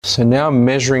So now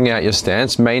measuring out your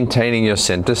stance, maintaining your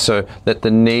center, so let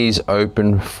the knees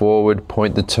open forward,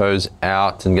 point the toes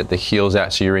out and get the heels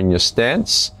out so you're in your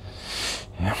stance.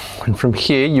 And from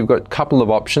here, you've got a couple of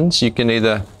options. You can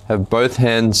either have both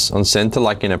hands on center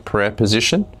like in a prayer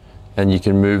position, and you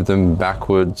can move them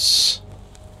backwards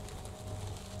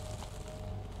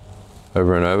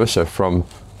over and over. So from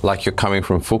like you're coming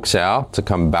from Fuxao to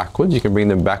come backwards, you can bring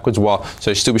them backwards while, so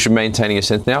you still should be maintaining your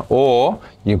center now, or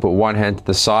you can put one hand to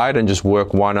the side and just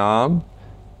work one arm.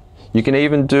 You can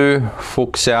even do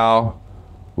Fuxao,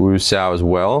 Wusao as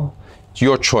well. It's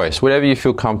your choice, whatever you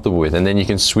feel comfortable with, and then you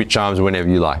can switch arms whenever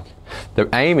you like. The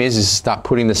aim is to start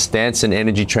putting the stance and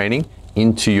energy training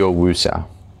into your Wusao.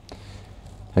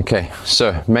 Okay,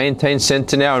 so maintain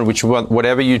center now, and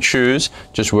whatever you choose,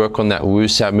 just work on that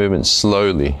Wusao movement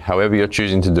slowly, however you're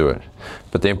choosing to do it.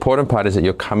 But the important part is that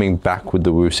you're coming back with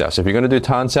the Wusao. So if you're going to do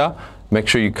Tan Sao, make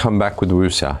sure you come back with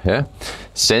Wusao, yeah?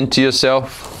 Center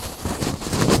yourself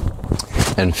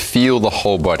and feel the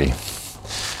whole body.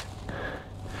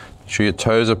 Make sure your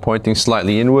toes are pointing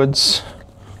slightly inwards,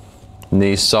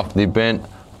 knees softly bent,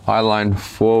 eye line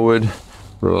forward,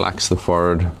 relax the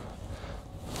forehead.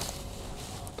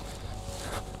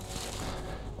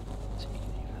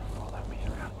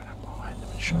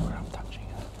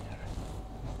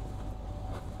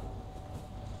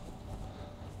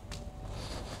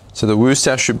 So the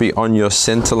Wusao should be on your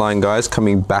center line, guys,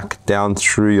 coming back down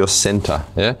through your center,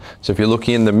 yeah? So if you're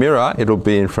looking in the mirror, it'll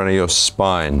be in front of your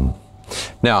spine.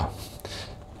 Now,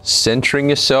 centering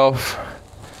yourself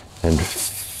and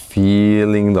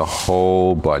feeling the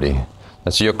whole body.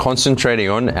 That's what you're concentrating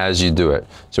on as you do it.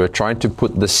 So we're trying to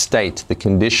put the state, the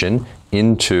condition,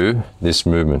 into this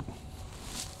movement.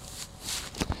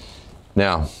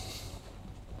 Now,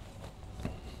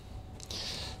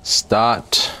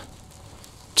 start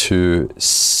to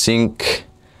sink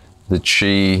the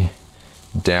chi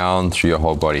down through your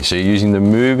whole body. So you're using the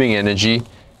moving energy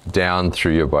down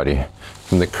through your body.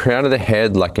 From the crown of the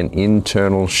head, like an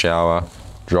internal shower,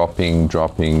 dropping,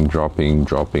 dropping, dropping,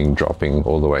 dropping, dropping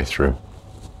all the way through.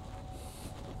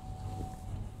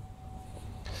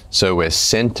 So we're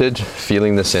centered,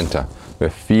 feeling the center. We're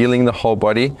feeling the whole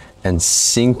body and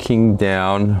sinking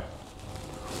down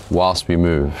whilst we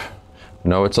move. I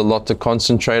know it's a lot to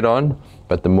concentrate on,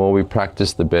 but the more we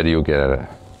practice, the better you'll get at it.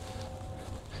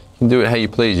 You can do it how you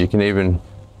please. You can even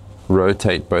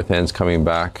rotate both hands coming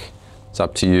back. It's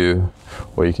up to you.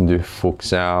 Or you can do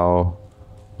Fuxao,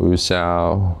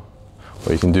 Wusao,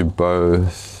 or you can do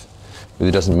both.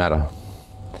 It doesn't matter.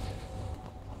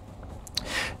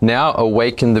 Now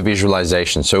awaken the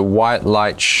visualization. So white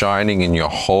light shining in your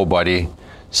whole body.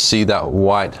 See that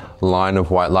white line of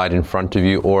white light in front of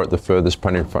you, or at the furthest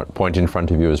point in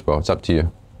front of you as well. It's up to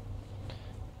you.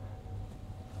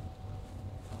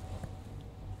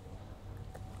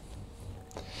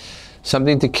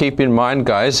 Something to keep in mind,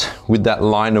 guys, with that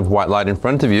line of white light in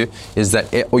front of you is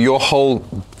that your whole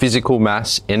physical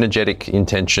mass, energetic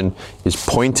intention is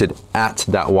pointed at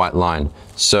that white line.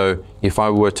 So if I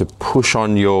were to push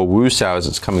on your Wusao as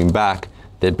it's coming back,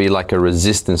 there'd be like a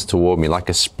resistance toward me, like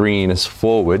a springiness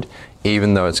forward,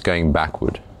 even though it's going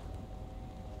backward.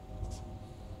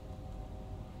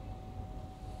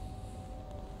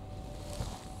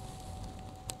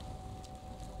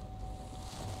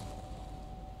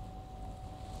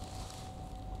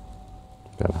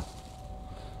 Better.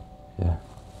 Yeah.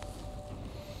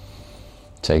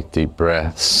 Take deep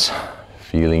breaths,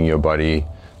 feeling your body,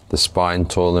 the spine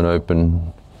tall and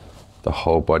open, the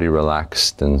whole body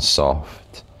relaxed and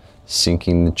soft,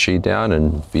 sinking the chi down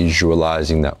and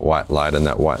visualizing that white light and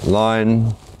that white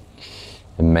line,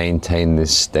 and maintain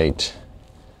this state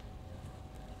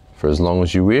for as long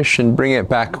as you wish, and bring it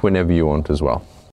back whenever you want as well.